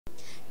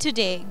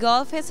Today,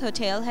 Golfes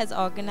Hotel has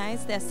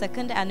organized their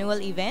second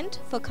annual event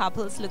for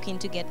couples looking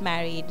to get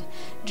married.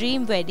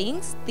 Dream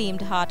Weddings,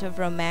 themed Heart of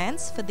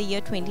Romance for the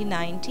year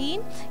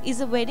 2019, is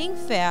a wedding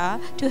fair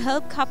to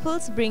help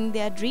couples bring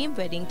their dream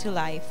wedding to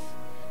life.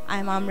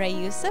 I'm Amra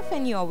Yusuf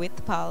and you're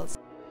with Pulse.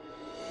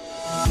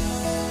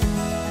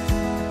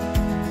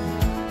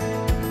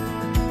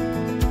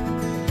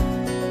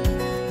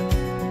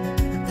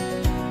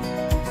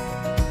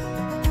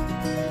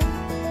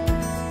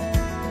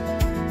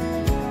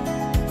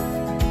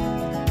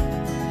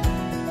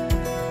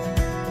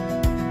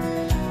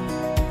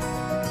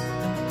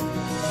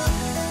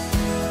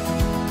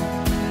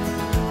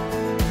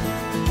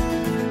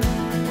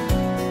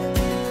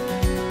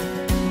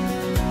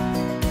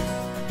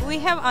 We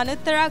have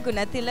Anuttara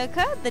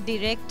Gunathilaka, the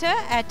director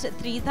at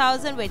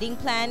 3000 Wedding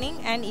Planning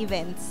and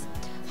Events.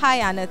 Hi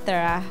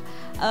Anuttara.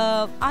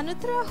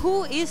 Anuttara,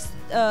 who is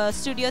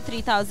Studio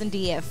 3000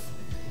 DF?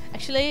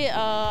 Actually,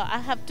 I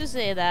have to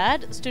say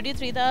that Studio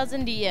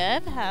 3000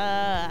 DF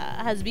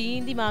has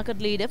been the market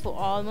leader for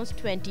almost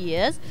 20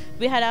 years.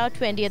 We had our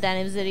 20th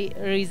anniversary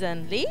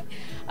recently.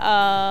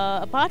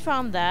 Apart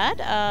from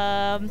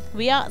that,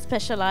 we are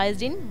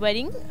specialized in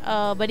wedding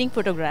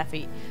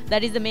photography.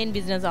 That is the main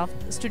business of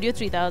Studio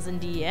 3000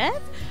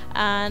 DF.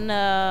 And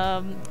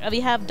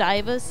we have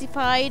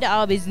diversified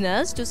our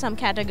business to some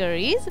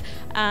categories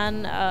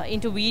and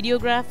into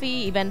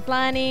videography, event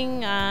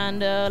planning, and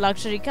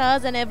luxury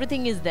cars, and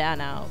everything is there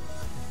now.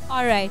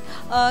 All right.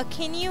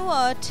 Can you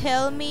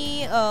tell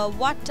me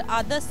what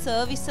other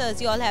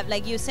services you all have?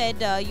 Like you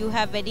said, you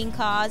have wedding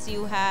cars,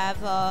 you have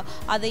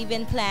other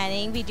event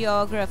planning,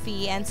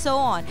 videography, and so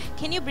on.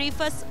 Can you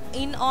brief us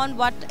in on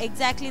what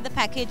exactly the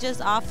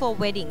packages are for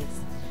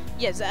weddings?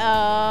 Yes,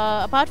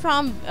 apart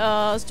from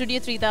Studio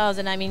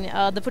 3000, I mean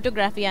the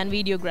photography and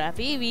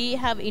videography, we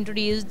have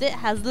introduced the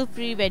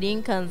hassle-free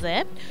wedding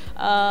concept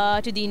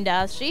to the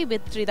industry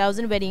with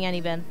 3000 Wedding and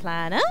Event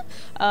Planner.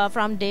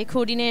 From day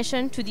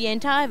coordination to the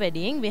entire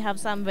wedding, we have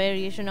some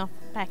variation of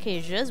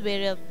packages,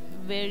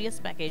 various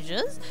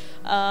packages.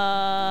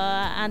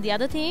 And the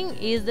other thing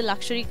is the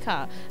luxury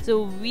car.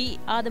 So we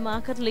are the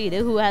market leader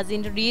who has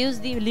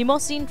introduced the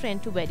limousine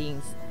trend to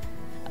weddings.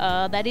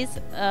 That is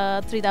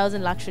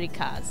 3000 luxury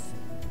cars.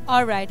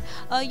 All right.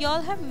 You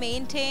all have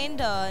maintained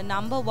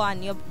number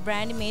one. Your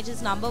brand image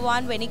is number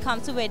one when it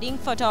comes to wedding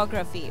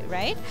photography,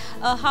 right?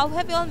 How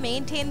have you all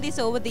maintained this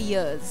over the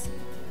years?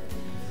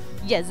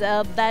 Yes,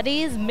 that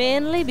is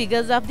mainly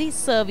because of the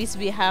service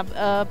we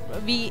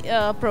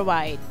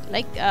provide.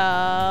 Like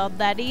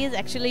that is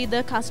actually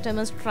the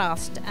customer's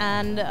trust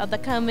and the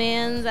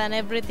comments and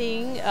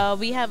everything.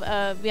 We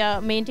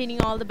are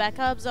maintaining all the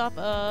backups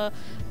of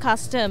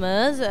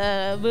customers.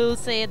 Will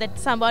say that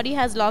somebody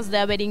has lost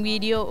their wedding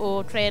video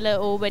or trailer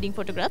or wedding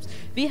photographs.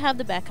 We have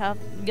the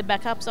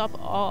backups of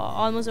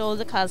almost all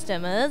the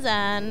customers,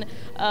 and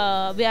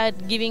we are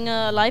giving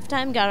a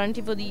lifetime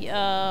guarantee for the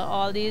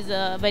all these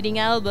wedding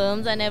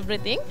albums and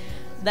everything.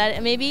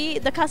 That may be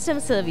the customer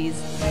service.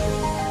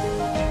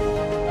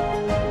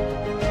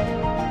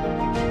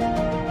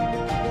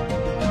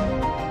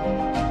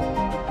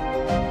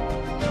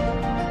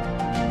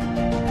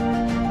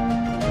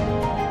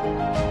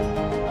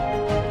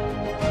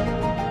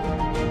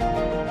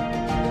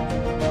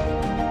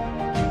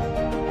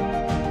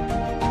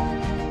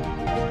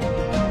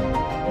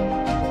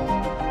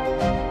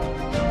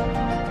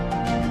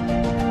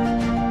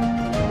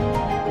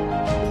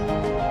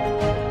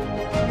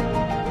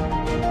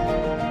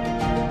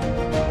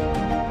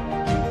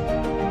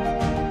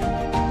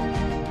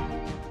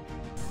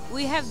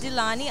 We have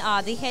Dilani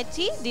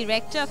Adihetty,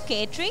 Director of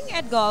Catering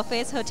at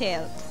Golfes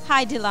Hotel.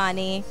 Hi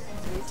Dilani.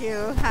 Thank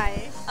you.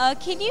 Hi.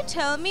 Can you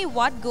tell me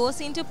what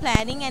goes into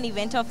planning an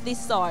event of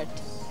this sort?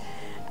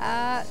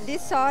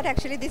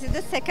 Actually, this is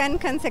the second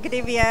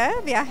consecutive year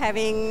we are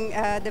having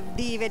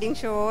the wedding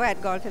show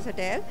at Golfes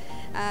Hotel.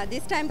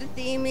 This time the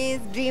theme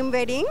is Dream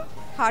Wedding,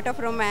 Heart of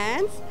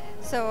Romance.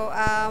 So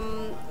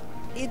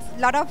it's a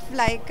lot of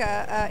like,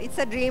 it's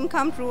a dream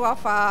come true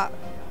of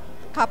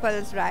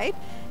couples, right?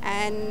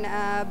 And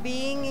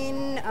being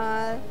in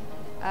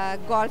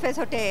Golfes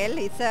Hotel,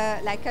 it's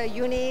like a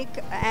unique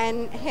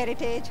and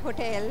heritage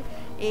hotel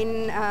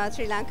in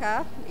Sri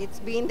Lanka. It's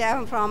been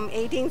there from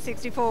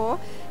 1864.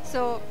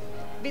 So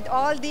with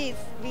all this,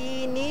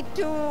 we need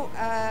to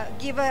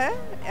give a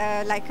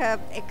like a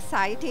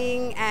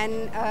exciting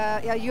and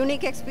a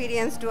unique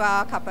experience to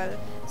our couple.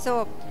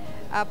 So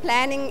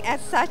planning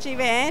as such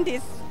event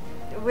is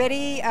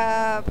very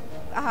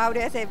how do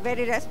I say,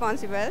 very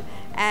responsible,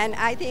 and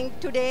I think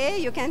today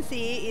you can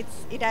see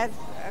it has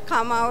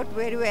come out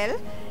very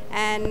well,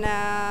 and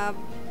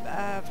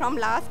from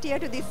last year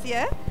to this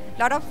year, a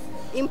lot of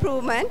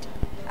improvement.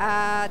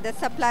 The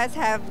supplies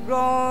have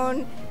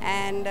grown,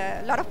 and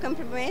a lot of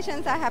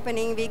confirmations are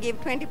happening. We give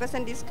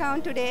 20%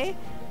 discount today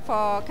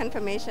for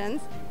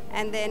confirmations,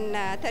 and then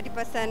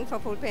 30% for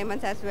full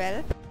payments as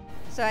well.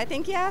 So I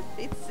think, yeah,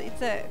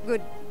 it's a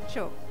good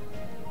show.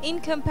 In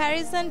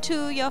comparison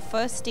to your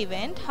first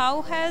event,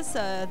 how has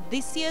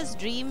this year's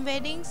Dream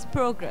Weddings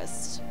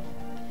progressed?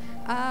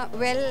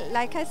 Well,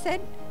 like I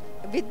said,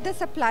 with the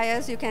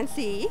suppliers you can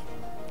see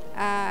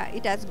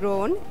it has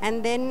grown,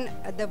 and then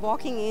the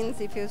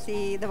walking-ins, if you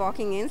see the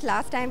walking-ins,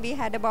 last time we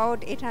had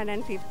about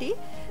 850.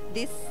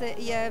 This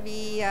year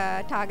we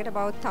target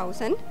about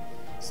 1,000.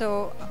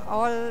 So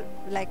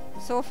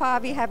so far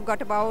we have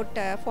got about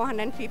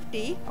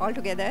 450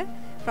 altogether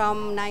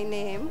from 9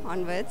 a.m.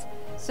 onwards.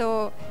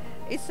 So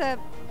it's a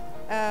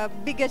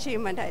big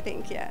achievement, I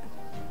think, yeah.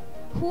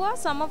 Who are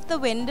some of the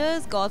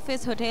vendors Golf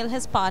Face Hotel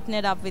has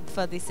partnered up with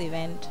for this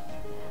event?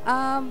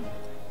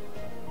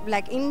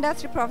 Like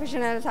industry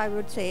professionals, I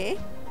would say.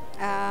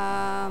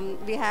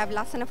 We have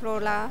Lasana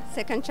Flora,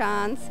 Second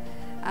Chance,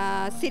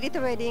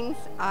 Sirita Weddings,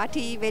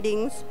 RT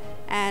Weddings,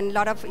 and a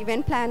lot of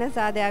event planners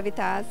are there with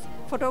us.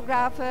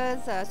 Photographers,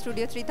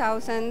 Studio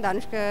 3000,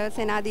 Danushka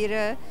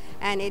Senadira,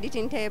 and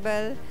editing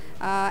table.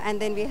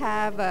 And then we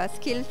have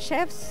skilled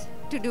chefs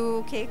to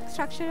do cake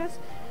structures,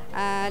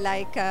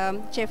 like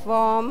Chef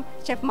Worm,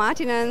 Chef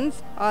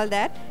Martinens, all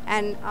that,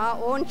 and our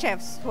own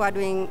chefs who are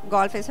doing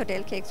Golf Face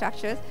Hotel cake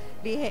structures.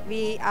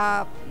 We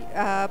are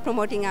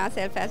promoting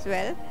ourselves as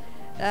well.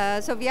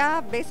 So we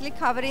are basically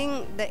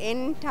covering the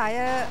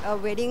entire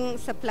wedding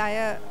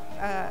supplier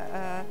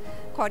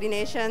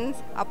coordinations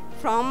up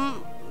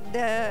from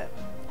the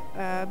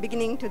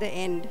beginning to the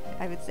end,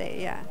 I would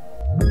say, yeah.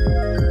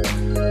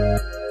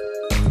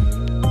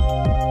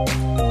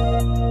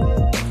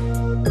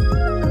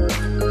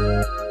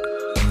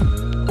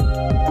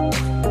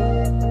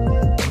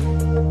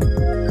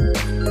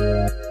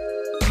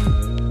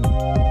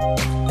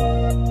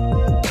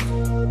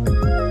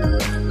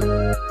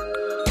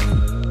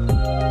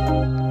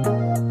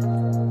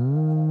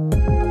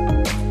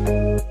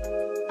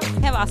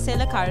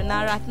 Asela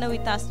Karunaratna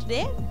with us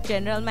today,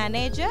 General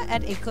Manager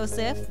at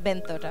EcoSurf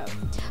Bentota.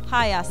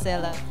 Hi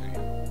Asela.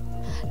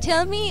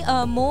 Tell me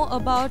more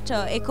about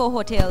Eco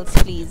Hotels,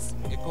 please.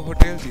 Eco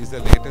Hotels is the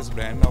latest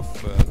brand of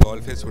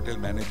Golf Face Hotel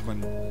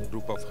Management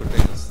Group of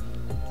hotels.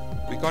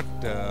 We got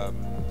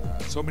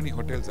so many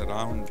hotels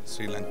around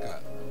Sri Lanka,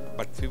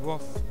 but few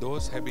of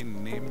those have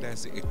been named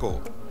as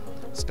Eco,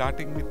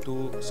 starting with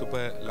 2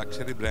 super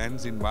luxury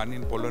brands, one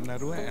in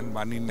Polonnaruwa and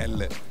one in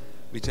Galle,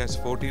 which has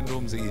 14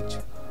 rooms each.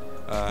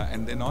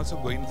 And then also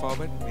going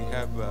forward, we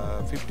have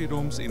 50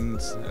 rooms in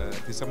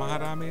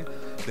Tisamaharame,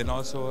 then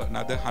also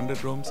another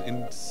 100 rooms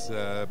in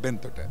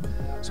Bentota.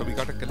 So we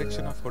got a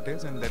collection of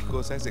hotels, and that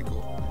goes as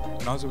Eco.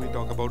 And also we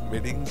talk about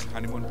weddings,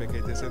 honeymoon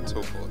packages, and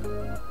so forth.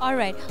 All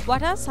right.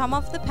 What are some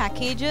of the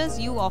packages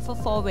you offer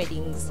for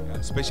weddings?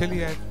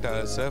 Especially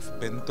at Surf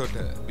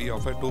Bentota, we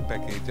offer 2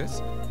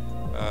 packages.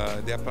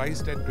 They are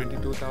priced at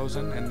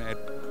 22,000 and at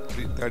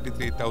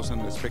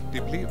 33,000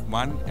 respectively,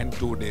 1 and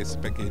 2 days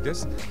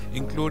packages,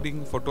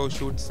 including photo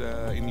shoots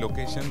in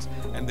locations,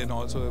 and then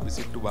also a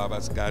visit to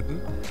Baba's garden,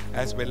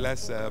 as well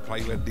as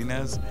private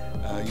dinners,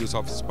 use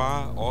of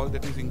spa. All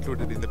that is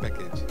included in the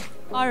package.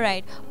 All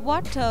right.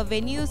 What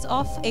venues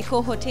of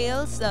Eco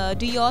Hotels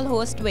do you all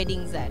host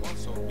weddings at?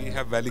 Also, we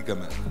have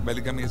Valigama.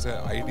 Valigama is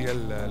an ideal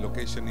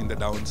location in the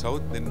down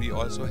south. Then we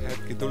also have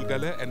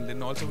Kitulgala, and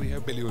then also we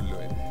have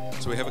Beliulloe.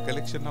 So we have a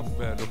collection of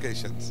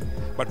locations.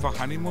 But for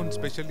honeymoon,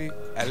 especially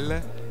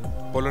Galle,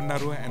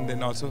 Polonnaruwa, and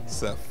then also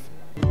Surf.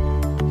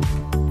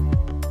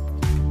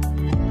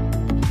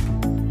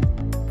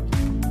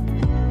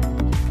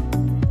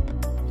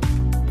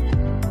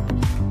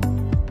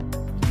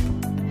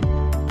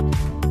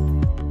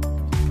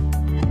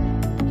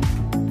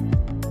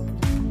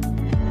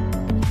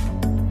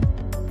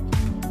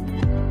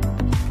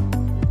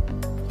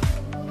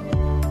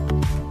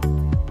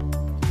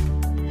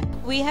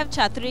 We have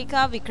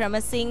Chaturika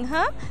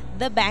Vikramasinghe,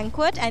 the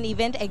banquet and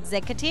event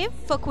executive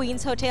for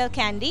Queen's Hotel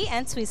Kandy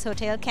and Swiss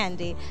Hotel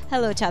Kandy.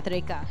 Hello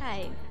Chaturika.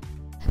 Hi.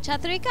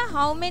 Chaturika,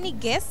 how many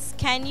guests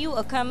can you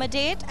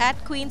accommodate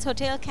at Queen's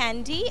Hotel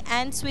Kandy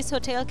and Swiss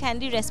Hotel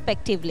Kandy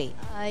respectively?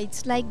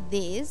 It's like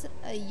this,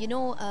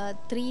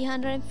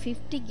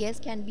 350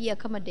 guests can be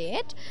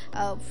accommodated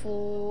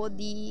for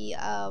the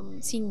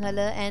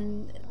Sinhala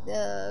and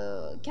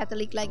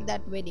Catholic like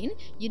that wedding.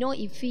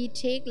 If we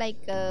take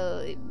like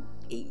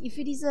if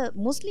it is a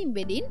Muslim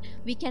wedding,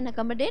 we can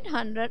accommodate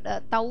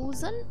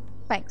 100,000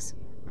 packs.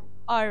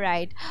 All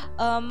right.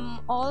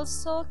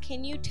 Also,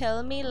 can you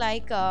tell me,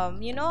 how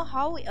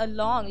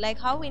long,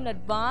 how in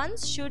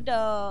advance should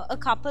a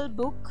couple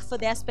book for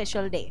their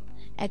special day?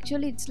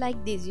 Actually, it's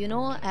like this,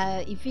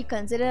 if we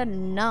consider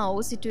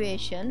now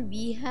situation,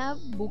 we have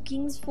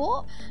bookings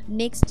for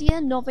next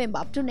year November,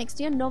 up to next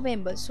year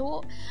November.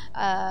 So,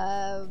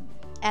 as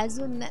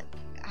soon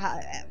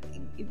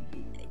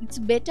it's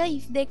better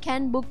if they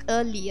can book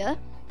earlier,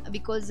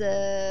 because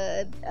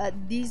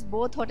these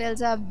both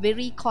hotels are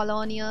very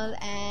colonial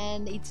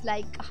and it's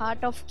like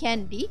heart of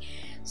Kandy,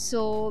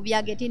 so we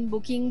are getting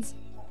bookings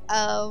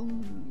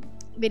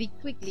very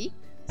quickly,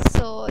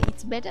 so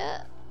it's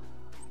better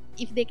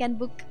if they can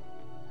book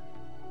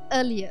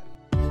earlier.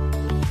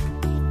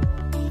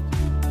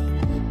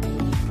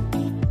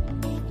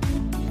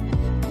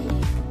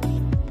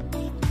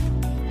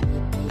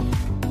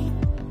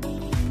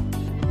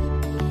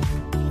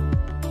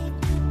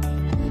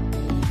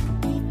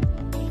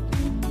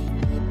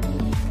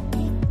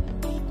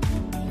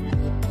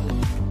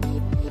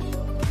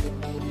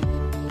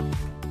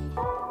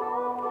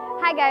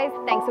 Hi guys,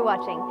 thanks for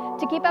watching.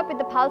 To keep up with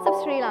the pulse of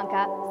Sri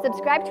Lanka,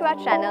 subscribe to our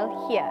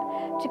channel here.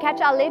 To catch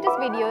our latest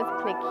videos,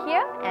 click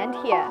here and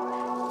here.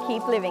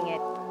 Keep living it.